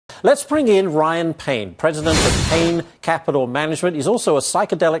Let's bring in Ryan Payne, president of Payne Capital Management. He's also a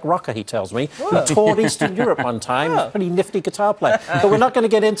psychedelic rocker, he tells me. He toured Eastern Europe one time. He's a pretty nifty guitar player. But we're not going to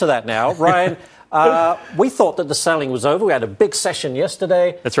get into that now. Ryan, we thought that the selling was over. We had a big session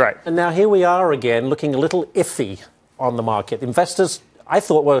yesterday. That's right. And now here we are again, looking a little iffy on the market. Investors, I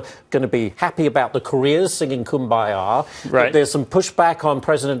thought, were going to be happy about the Koreas singing Kumbaya. Right. There's some pushback on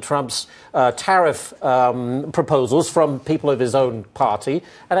President Trump's tariff proposals from people of his own party,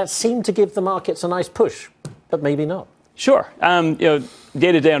 and that seemed to give the markets a nice push, but maybe not. Sure.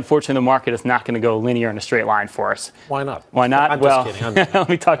 Day to day, unfortunately, the market is not going to go linear in a straight line for us. Why not? Why not? I'm just kidding. Let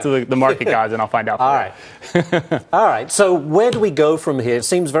me talk to the market guys and I'll find out. All right. All right. So where do we go from here? It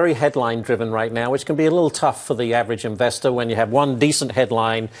seems very headline driven right now, which can be a little tough for the average investor. When you have one decent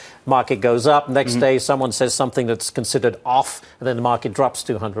headline, market goes up. Next day, someone says something that's considered off, and then the market drops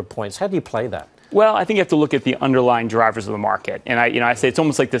 200 points. How do you play that? Well, I think you have to look at the underlying drivers of the market. And I say it's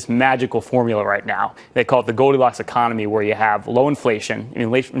almost like this magical formula right now. They call it the Goldilocks economy, where you have low inflation. I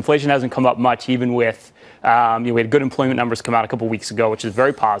mean, inflation hasn't come up much, even with, we had good employment numbers come out a couple weeks ago, which is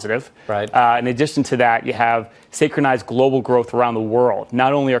very positive. Right. In addition to that, you have synchronized global growth around the world.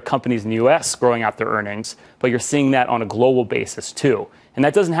 Not only are companies in the U.S. growing out their earnings, but you're seeing that on a global basis, too. And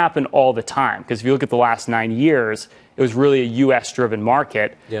that doesn't happen all the time, because if you look at the last 9 years, it was really a U.S.-driven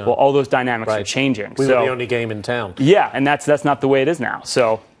market. Yeah. Well, all those dynamics are changing. We were the only game in town. Yeah, and that's not the way it is now.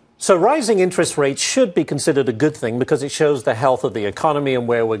 So rising interest rates should be considered a good thing because it shows the health of the economy and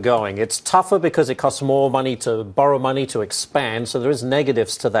where we're going. It's tougher because it costs more money to borrow money to expand, so there is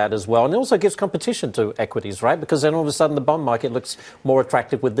negatives to that as well. And it also gives competition to equities, right? Because then all of a sudden the bond market looks more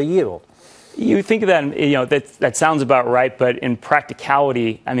attractive with the yield. You think of that, that sounds about right, but in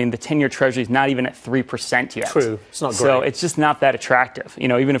practicality, I mean, the 10-year Treasury is not even at 3% yet. True. It's not great. So it's just not that attractive.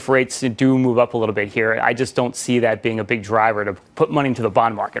 Even if rates do move up a little bit here, I just don't see that being a big driver to put money into the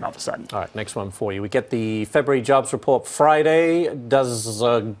bond market all of a sudden. All right, next one for you. We get the February jobs report Friday. Does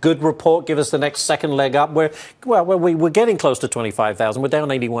a good report give us the next second leg up? We're getting close to 25,000. We're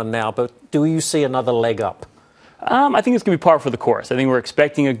down 81 now, but do you see another leg up? I think it's going to be par for the course. I think we're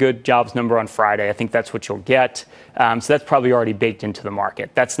expecting a good jobs number on Friday. I think that's what you'll get. So that's probably already baked into the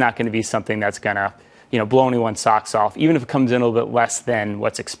market. That's not going to be something that's going to, blow anyone's socks off. Even if it comes in a little bit less than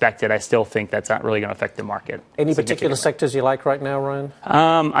what's expected, I still think that's not really going to affect the market. Any particular sectors you like right now, Ryan?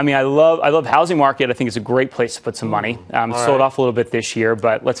 I love housing market. I think it's a great place to put some money. Sold off a little bit this year,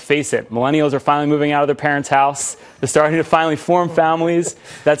 but let's face it, millennials are finally moving out of their parents' house. They're starting to finally form families.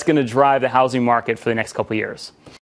 That's going to drive the housing market for the next couple of years.